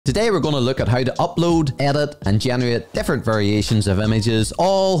Today we're going to look at how to upload, edit and generate different variations of images,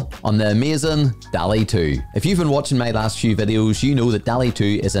 all on the amazing Dalle 2. If you've been watching my last few videos, you know that Dalle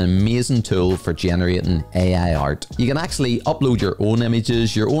 2 is an amazing tool for generating AI art. You can actually upload your own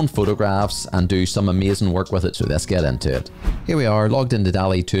images, your own photographs and do some amazing work with it, so let's get into it. Here we are logged into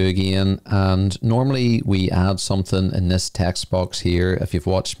Dalle 2 again, and normally we add something in this text box here if you've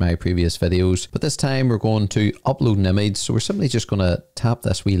watched my previous videos, but this time we're going to upload an image, so we're simply just going to tap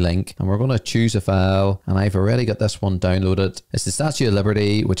this link and we're going to choose a file, and I've already got this one downloaded. It's the Statue of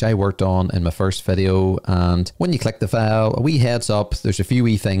Liberty, which I worked on in my first video, and when you click the file, a wee heads up, there's a few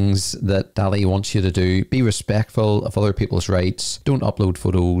wee things that Dalle wants you to do. Be respectful of other people's rights. Don't upload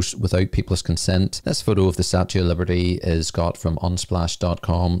photos without people's consent. This photo of the Statue of Liberty is got from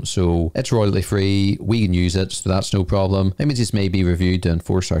unsplash.com, so it's royalty free. We can use it, so that's no problem. Images may be reviewed to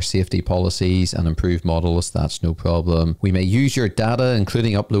enforce our safety policies and improve models. That's no problem. We may use your data,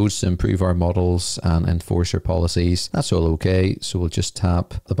 including uploads, to improve our models and enforce our policies. That's all okay, so we'll just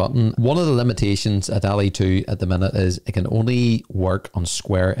tap the button. One of the limitations at Dalle 2 at the minute is it can only work on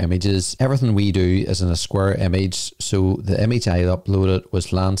square images. Everything we do is in a square image, so the image I uploaded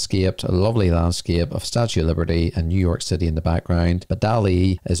was landscaped, a lovely landscape of Statue of Liberty and New York City in the background, but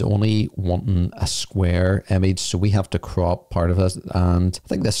Dalle is only wanting a square image, so we have to crop part of it, and I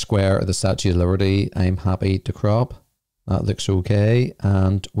think this square of the Statue of Liberty I'm happy to crop. That looks okay,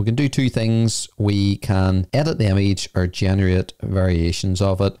 and we can do two things. We can edit the image or generate variations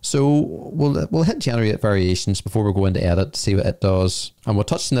of it. So we'll hit generate variations before we go into edit to see what it does. And we'll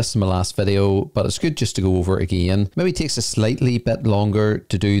touch on this in my last video, but it's good just to go over it again. Maybe it takes a slightly bit longer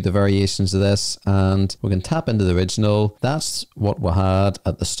to do the variations of this, and we can tap into the original. That's what we had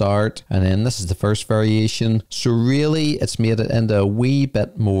at the start, and then this is the first variation. So really it's made it into a wee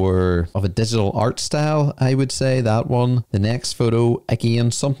bit more of a digital art style, I would say, that one. The next photo,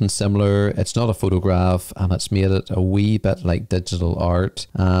 again, something similar. It's not a photograph, and it's made it a wee bit like digital art.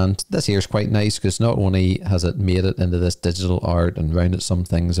 And this here is quite nice because not only has it made it into this digital art and rounded some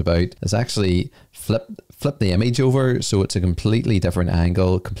things about, it's actually flipped the image over, so it's a completely different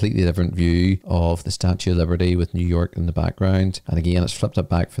angle, completely different view of the Statue of Liberty with New York in the background. And again, it's flipped it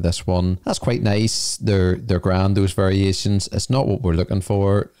back for this one. That's quite nice. They're grand, those variations. It's not what we're looking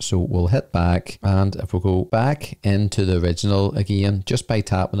for, so we'll hit back, and if we go back into the original again, just by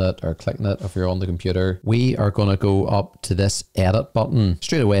tapping it or clicking it if you're on the computer, we are going to go up to this edit button.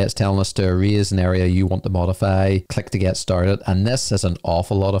 Straight away it's telling us to erase an area you want to modify. Click to get started, and this is an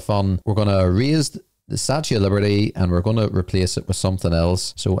awful lot of fun. We're going to erase the Statue of Liberty and we're going to replace it with something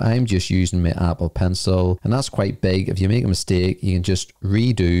else. So I'm just using my Apple Pencil, and that's quite big. If you make a mistake, you can just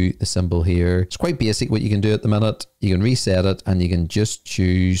redo the symbol here. It's quite basic what you can do at the minute. You can reset it, and you can just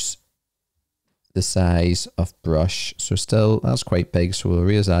choose the size of brush. So still, that's quite big, so we'll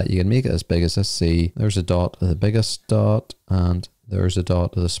erase that. You can make it as big as this. See, there's a dot of the biggest dot, and there's a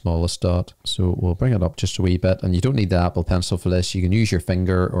dot of the smallest dot. So we'll bring it up just a wee bit, and you don't need the Apple Pencil for this. You can use your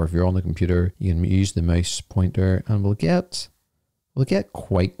finger, or if you're on the computer, you can use the mouse pointer, and we'll get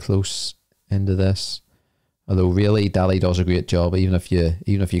quite close into this. Although really, Dalle does a great job, even if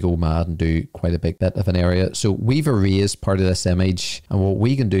you go mad and do quite a big bit of an area. So we've erased part of this image, and what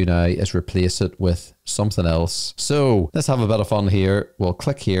we can do now is replace it with something else. So let's have a bit of fun here. We'll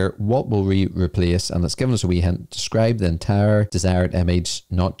click here. What will we replace? And it's given us a wee hint. Describe the entire desired image,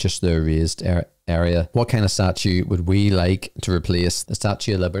 not just the erased area. What kind of statue would we like to replace the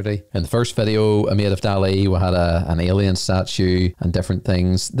Statue of Liberty? In the first video I made of Dalle, we had an alien statue and different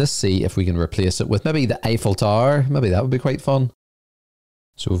things. Let's see if we can replace it with maybe the Eiffel Tower. Maybe that would be quite fun.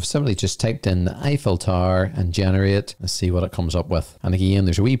 So we've simply just typed in the Eiffel Tower and generate. Let's see what it comes up with. And again,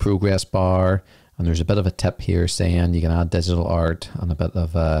 there's a wee progress bar, and there's a bit of a tip here saying you can add digital art and a bit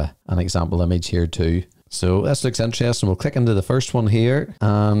of an example image here too. So this looks interesting. We'll click into the first one here,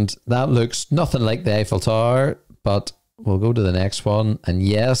 and that looks nothing like the Eiffel Tower, but we'll go to the next one, and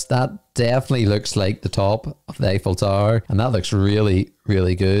yes, that definitely looks like the top of the Eiffel Tower, and that looks really,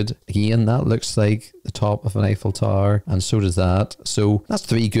 really good. Again, that looks like the top of an Eiffel Tower, and so does that. So that's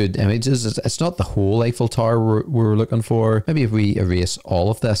three good images. It's not the whole Eiffel Tower we're looking for. Maybe if we erase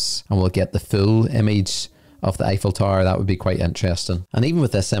all of this and we'll get the full image of the Eiffel Tower, that would be quite interesting. And even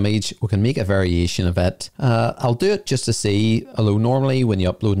with this image, we can make a variation of it. I'll do it just to see, although normally when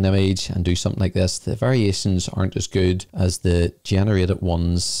you upload an image and do something like this, the variations aren't as good as the generated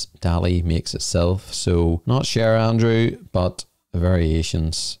ones Dalle makes itself. So not share, Andrew, but the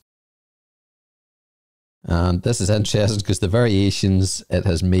variations. And this is interesting because the variations it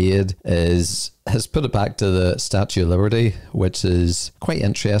has made has put it back to the Statue of Liberty, which is quite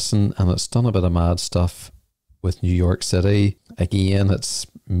interesting, and it's done a bit of mad stuff with New York City. Again, it's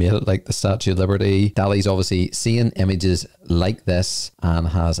made it like the Statue of Liberty. Dalle's obviously seeing images like this and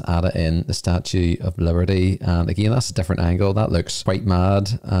has added in the Statue of Liberty. And again, that's a different angle. That looks quite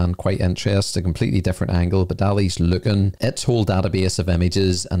mad and quite interesting. A completely different angle, but Dalle's looking its whole database of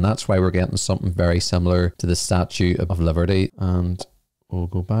images, and that's why we're getting something very similar to the Statue of Liberty. And we'll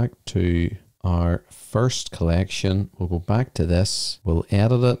go back to our first collection. We'll go back to this. We'll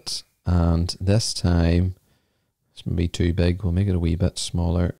edit it, and this time this may be too big. We'll make it a wee bit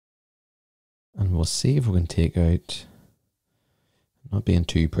smaller, and we'll see if we can take out, not being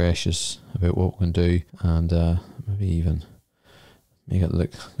too precious about what we can do, and maybe even make it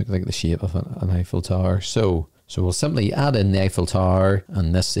look like the shape of an Eiffel Tower. So we'll simply add in the Eiffel Tower,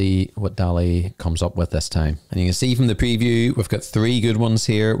 and let's see what Dalle comes up with this time. And you can see from the preview, we've got 3 good ones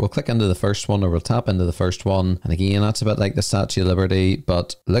here. We'll click into the first one, or we'll tap into the first one. And again, that's a bit like the Statue of Liberty,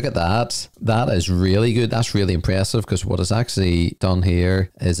 but look at that. That is really good. That's really impressive, because what it's actually done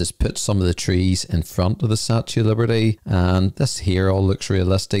here is it's put some of the trees in front of the Statue of Liberty. And this here all looks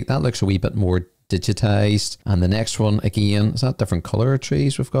realistic. That looks a wee bit more digitized. And the next one, again, is that different color of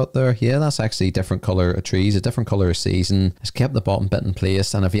trees we've got there? Yeah, that's actually different color of trees, a different color of season. It's kept the bottom bit in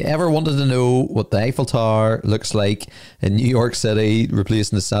place. And if you ever wanted to know what the Eiffel Tower looks like in New York City,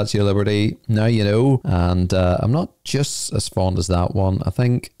 replacing the Statue of Liberty, now you know. And I'm not just as fond as that one. I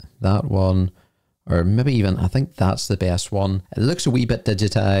think that one, or maybe even, I think that's the best one. It looks a wee bit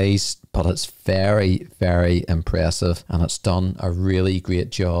digitized, but it's very, very impressive, and it's done a really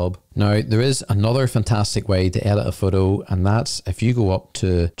great job. Now, there is another fantastic way to edit a photo, and that's if you go up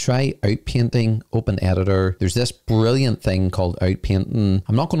to try Outpainting, open editor. There's this brilliant thing called Outpainting.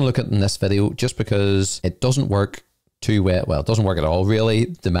 I'm not going to look at it in this video just because it doesn't work too well. Well, it doesn't work at all, really.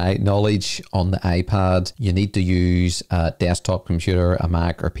 To my knowledge, on the iPad, you need to use a desktop computer, a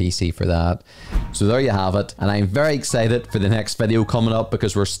Mac or PC for that. So there you have it. And I'm very excited for the next video coming up,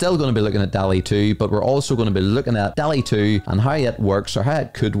 because we're still going to be looking at Dalle 2, but we're also going to be looking at Dalle 2 and how it works, or how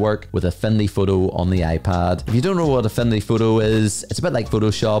it could work with Affinity Photo on the iPad. If you don't know what Affinity Photo is, it's a bit like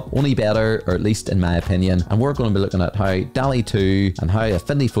Photoshop, only better, or at least in my opinion. And we're going to be looking at how Dalle 2 and how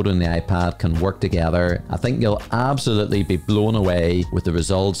Affinity Photo on the iPad can work together. I think you'll absolutely be blown away with the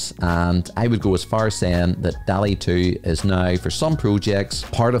results, and I would go as far as saying that Dalle 2 is now, for some projects,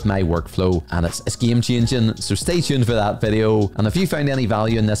 part of my workflow, and it's game changing. So stay tuned for that video, and if you found any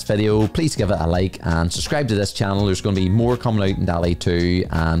value in this video, please give it a like and subscribe to this channel. There's going to be more coming out in Dalle 2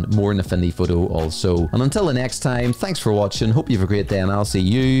 and more in Affinity Photo also. And until the next time, thanks for watching, hope you have a great day, and I'll see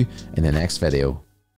you in the next video.